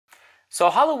So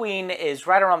Halloween is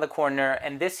right around the corner,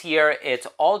 and this year it's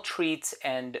all treats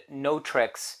and no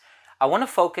tricks. I want to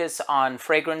focus on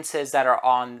fragrances that are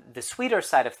on the sweeter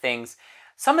side of things.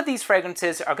 Some of these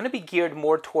fragrances are going to be geared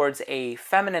more towards a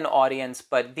feminine audience,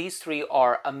 but these three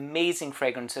are amazing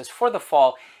fragrances for the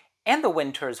fall and the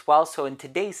winter as well. So in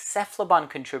today's Cephlabon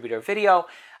contributor video,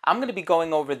 I'm going to be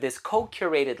going over this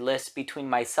co-curated list between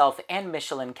myself and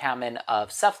Michelin Kamen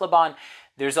of Cephlabon.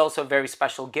 There's also a very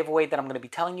special giveaway that I'm going to be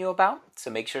telling you about, so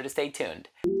make sure to stay tuned.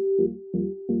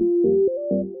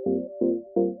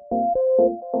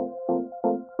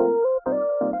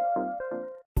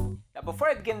 Now, before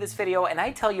I begin this video and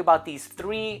I tell you about these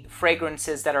three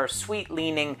fragrances that are sweet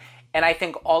leaning, and I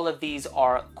think all of these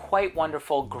are quite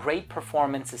wonderful, great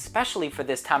performance, especially for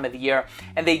this time of the year,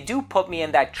 and they do put me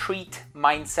in that treat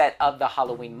mindset of the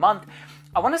Halloween month.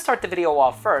 I want to start the video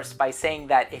off first by saying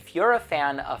that if you're a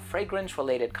fan of fragrance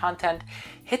related content,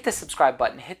 hit the subscribe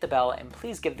button, hit the bell, and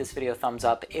please give this video a thumbs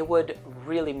up. It would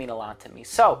really mean a lot to me.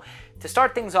 So to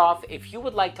start things off, if you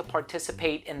would like to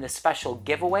participate in the special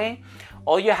giveaway,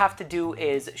 all you have to do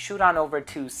is shoot on over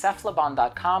to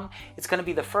cephlabon.com. It's going to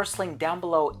be the first link down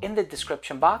below in the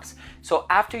description box. So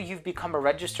after you've become a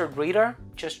registered reader,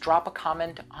 just drop a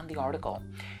comment on the article.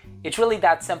 It's really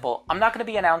that simple. I'm not going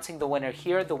to be announcing the winner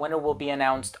here. The winner will be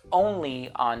announced only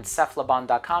on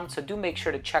cephlabon.com, so do make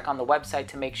sure to check on the website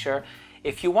to make sure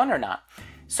if you won or not.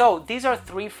 So these are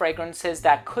three fragrances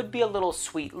that could be a little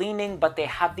sweet leaning, but they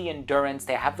have the endurance,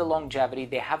 they have the longevity,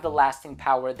 they have the lasting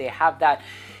power, they have that,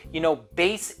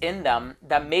 base in them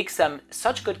that makes them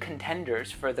such good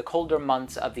contenders for the colder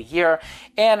months of the year.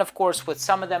 And of course, with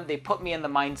some of them, they put me in the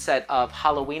mindset of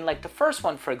Halloween. Like the first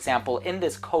one, for example, in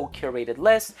this co-curated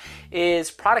list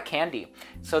is Prada Candy.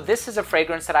 So this is a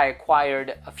fragrance that I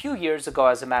acquired a few years ago,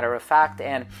 as a matter of fact.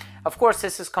 And of course,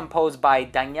 this is composed by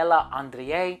Daniela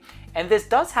Andrié. And this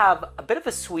does have a bit of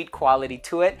a sweet quality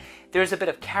to it. There's a bit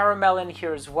of caramel in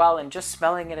here as well, and just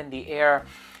smelling it in the air,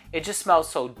 it just smells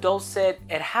so dulcet.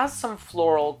 It has some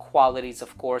floral qualities,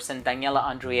 of course, and Daniela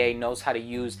Andrié knows how to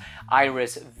use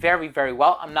iris very, very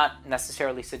well. I'm not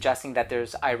necessarily suggesting that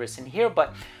there's iris in here,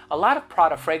 but a lot of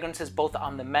Prada fragrances, both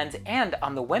on the men's and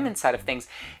on the women's side of things,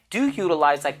 do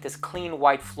utilize like this clean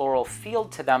white floral feel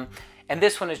to them. And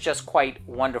this one is just quite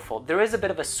wonderful. There is a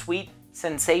bit of a sweet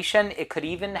sensation. It could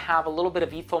even have a little bit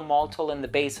of ethyl maltol in the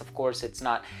base. Of course, it's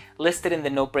not listed in the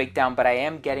note breakdown, but I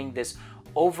am getting this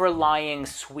overlying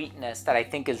sweetness that I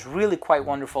think is really quite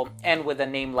wonderful. And with a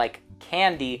name like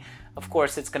Candy, of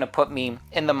course, it's going to put me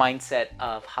in the mindset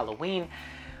of Halloween.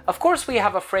 Of course, we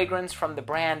have a fragrance from the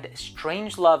brand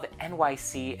Strangelove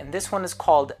NYC, and this one is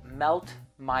called Melt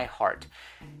My Heart.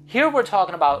 Here we're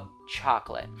talking about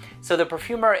chocolate. So the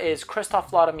perfumer is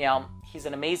Christophe Laudamiel. He's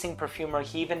an amazing perfumer.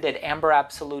 He even did Amber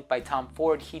Absolute by Tom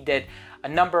Ford. He did a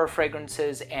number of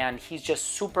fragrances, and he's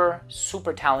just super,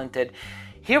 super talented.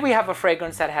 Here we have a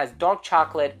fragrance that has dark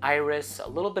chocolate, iris, a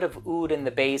little bit of oud in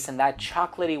the base, and that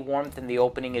chocolatey warmth in the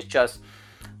opening is just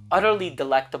utterly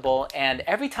delectable. And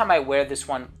every time I wear this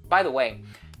one, by the way,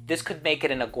 this could make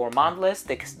it in a gourmand list,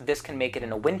 this can make it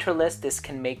in a winter list, this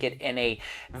can make it in a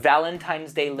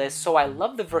Valentine's Day list. So I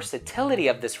love the versatility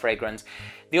of this fragrance.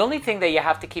 The only thing that you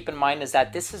have to keep in mind is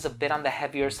that this is a bit on the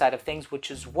heavier side of things, which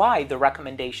is why the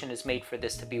recommendation is made for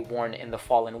this to be worn in the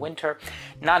fall and winter,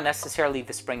 not necessarily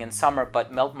the spring and summer.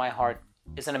 But Melt My Heart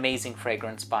is an amazing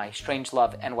fragrance by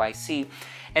Strangelove NYC,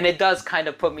 and it does kind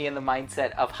of put me in the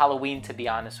mindset of Halloween, to be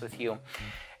honest with you.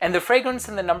 And the fragrance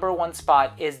in the #1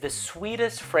 spot is the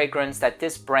sweetest fragrance that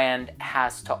this brand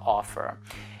has to offer.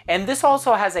 And this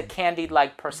also has a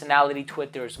candied-like personality to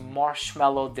it. There's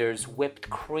marshmallow, there's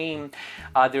whipped cream,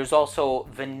 there's also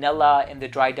vanilla in the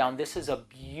dry down. This is a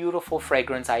beautiful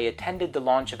fragrance. I attended the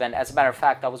launch event. As a matter of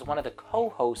fact, I was one of the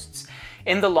co-hosts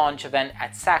in the launch event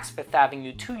at Saks Fifth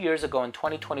Avenue 2 years ago in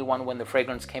 2021 when the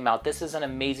fragrance came out. This is an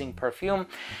amazing perfume.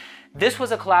 This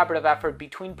was a collaborative effort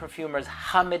between perfumers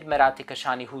Hamid Merati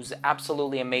Kashani, who's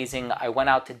absolutely amazing. I went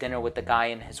out to dinner with the guy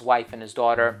and his wife and his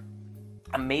daughter.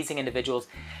 Amazing individuals.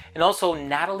 And also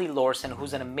Natalie Lorson,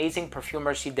 who's an amazing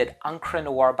perfumer. She did Encre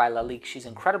Noir by Lalique. She's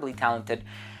incredibly talented.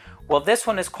 Well, this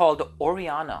one is called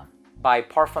Oriana by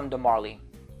Parfums de Marly.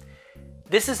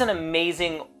 This is an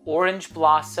amazing orange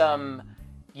blossom,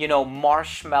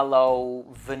 marshmallow,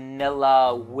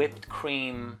 vanilla, whipped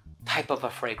cream type of a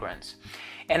fragrance.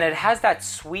 And it has that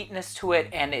sweetness to it,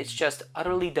 and it's just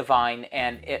utterly divine.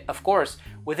 And it, of course,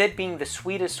 with it being the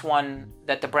sweetest one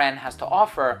that the brand has to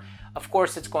offer, of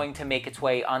course, it's going to make its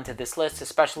way onto this list,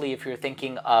 especially if you're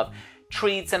thinking of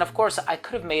treats. And of course, I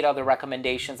could have made other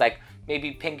recommendations like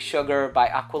maybe Pink Sugar by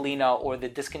Aquilina or the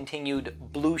discontinued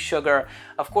Blue Sugar.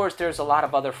 Of course, there's a lot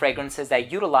of other fragrances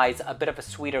that utilize a bit of a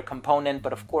sweeter component,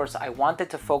 but of course, I wanted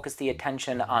to focus the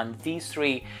attention on these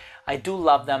three. I do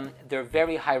love them. They're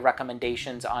very high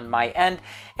recommendations on my end.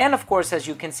 And of course, as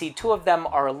you can see, two of them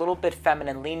are a little bit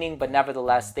feminine leaning, but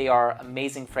nevertheless, they are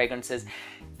amazing fragrances.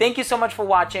 Thank you so much for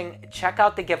watching. Check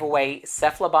out the giveaway,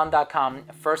 seflaban.com.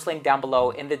 First link down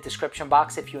below in the description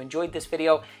box. If you enjoyed this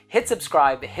video, hit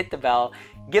subscribe, hit the bell,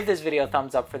 give this video a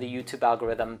thumbs up for the YouTube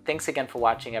algorithm. Thanks again for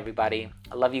watching, everybody.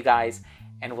 I love you guys,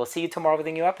 and we'll see you tomorrow with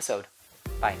a new episode.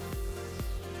 Bye.